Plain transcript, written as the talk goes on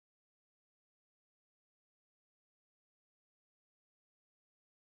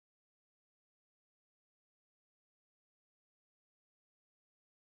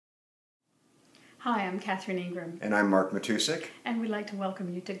Hi, I'm Catherine Ingram. And I'm Mark Matusik. And we'd like to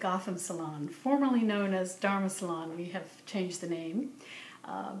welcome you to Gotham Salon, formerly known as Dharma Salon. We have changed the name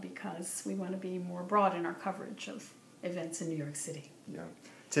because we want to be more broad in our coverage of events in New York City. Yeah.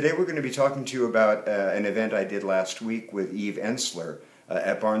 Today we're going to be talking to you about an event I did last week with Ensler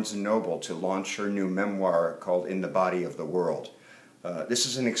at Barnes & Noble to launch her new memoir called In the Body of the World. This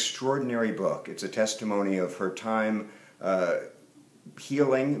is an extraordinary book. It's a testimony of her time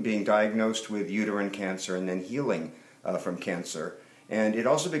healing, being diagnosed with uterine cancer, and then healing from cancer. And it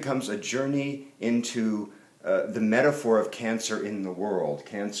also becomes a journey into the metaphor of cancer in the world,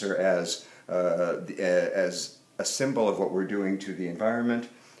 cancer as a symbol of what we're doing to the environment,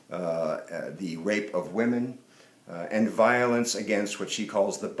 the rape of women, and violence against what she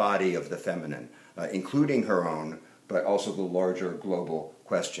calls the body of the feminine, including her own, but also the larger global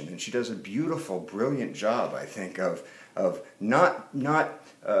question. And she does a beautiful, brilliant job, I think, of not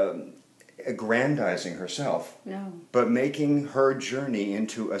aggrandizing herself, No. but making her journey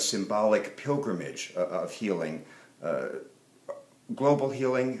into a symbolic pilgrimage of healing, global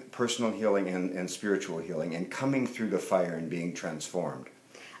healing, personal healing, and spiritual healing, and coming through the fire and being transformed.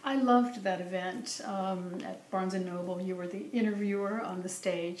 I loved that event at Barnes & Noble. You were the interviewer on the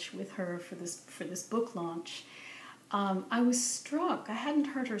stage with her for this book launch. I was struck. I hadn't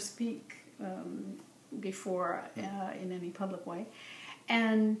heard her speak before in any public way,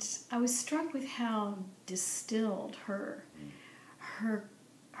 and I was struck with how distilled her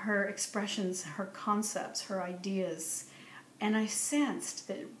expressions, her concepts, her ideas, and I sensed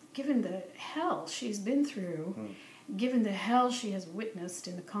that given the hell she's been through, given the hell she has witnessed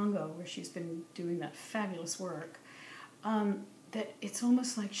in the Congo, where she's been doing that fabulous work, that it's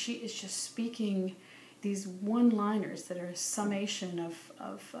almost like she is just speaking these one-liners that are a summation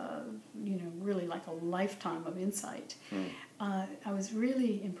of really like a lifetime of insight. I was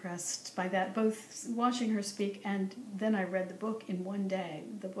really impressed by that, both watching her speak and then I read the book in one day,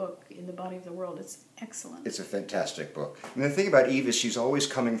 the book In the Body of the World. It's excellent. It's a fantastic book. And the thing about Eve is she's always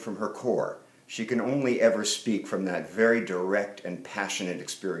coming from her core. She can only ever speak from that very direct and passionate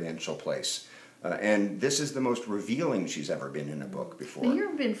experiential place. And this is the most revealing she's ever been in a book before. Now,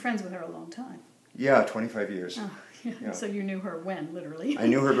 you've been friends with her a long time. Yeah, 25 years. Oh, yeah. Yeah. So you knew her when, literally? I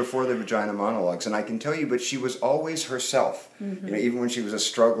knew her before the Vagina Monologues, and I can tell you, but she was always herself. Mm-hmm. Even when she was a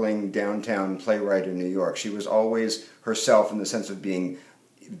struggling downtown playwright in New York, she was always herself in the sense of being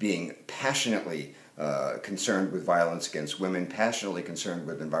passionately concerned with violence against women, passionately concerned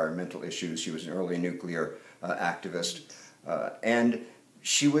with environmental issues. She was an early nuclear activist, and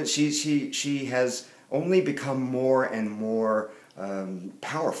she has only become more and more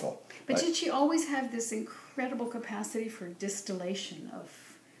powerful. But did she always have this incredible capacity for distillation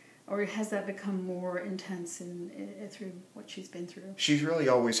or has that become more intense through what she's been through? She's really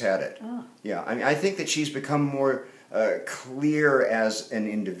always had it. Oh. Yeah, I mean, I think that she's become more clear as an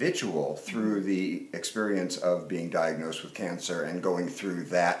individual through the experience of being diagnosed with cancer and going through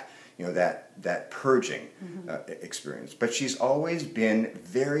that, that purging experience. But she's always been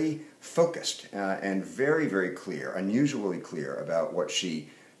very focused and very, very clear, unusually clear about what she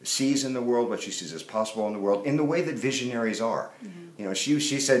sees in the world, what she sees as possible in the world, in the way that visionaries are. Yeah. She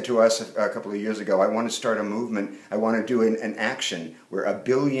said to us a couple of years ago, I want to start a movement, I want to do an action where 1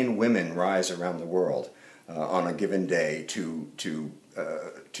 billion women rise around the world on a given day to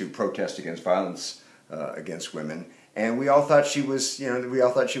protest against violence against women. And we all thought she was, a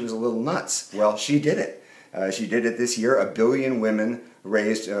little nuts. Well, she did it. She did it this year. 1 billion women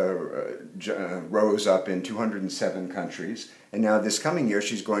rose up in 207 countries. And now this coming year,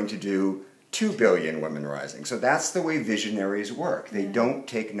 she's going to do 2 billion women rising. So that's the way visionaries work. They don't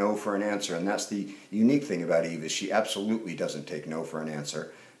take no for an answer. And that's the unique thing about Eve, is she absolutely doesn't take no for an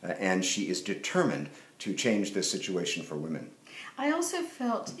answer. And she is determined to change this situation for women. I also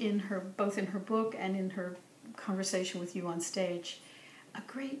felt both in her book and in her conversation with you on stage, a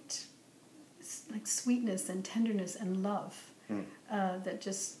great sweetness and tenderness and love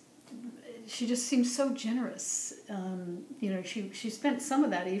she just seems so generous. She spent some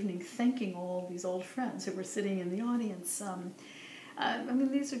of that evening thanking all these old friends who were sitting in the audience.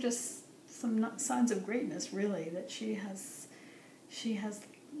 These are just some signs of greatness, really, that she has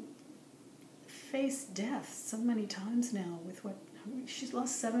faced death so many times now with she's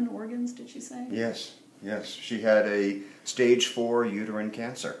lost 7 organs, did she say? Yes. She had a stage 4 uterine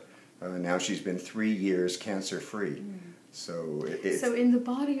cancer. Now she's been 3 years cancer-free. So in the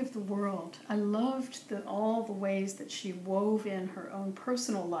body of the world, I loved all the ways that she wove in her own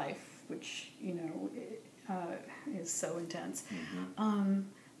personal life, which is so intense.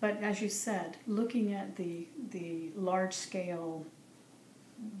 But as you said, looking at the large scale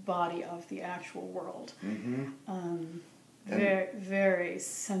body of the actual world. Mm-hmm. Very, very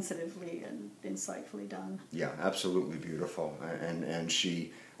sensitively and insightfully done. Yeah, absolutely beautiful. And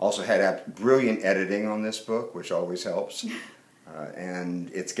she also had brilliant editing on this book, which always helps. And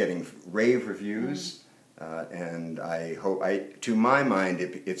it's getting rave reviews. And I hope, to my mind,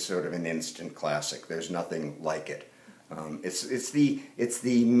 it's sort of an instant classic. There's nothing like it. It's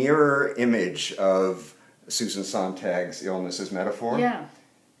the mirror image of Susan Sontag's Illness as Metaphor. Yeah.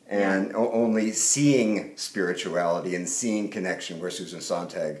 And only seeing spirituality and seeing connection where Susan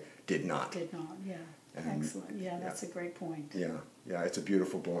Sontag did not. Did not, yeah. Excellent. Yeah, that's a great point. Yeah, it's a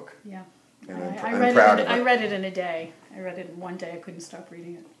beautiful book. Yeah. And I'm proud of it. I read it in a day. I read it in one day. I couldn't stop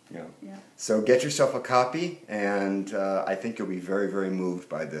reading it. Yeah. So get yourself a copy, and I think you'll be very, very moved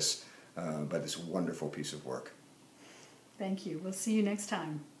by this wonderful piece of work. Thank you. We'll see you next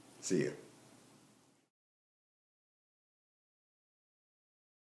time. See you.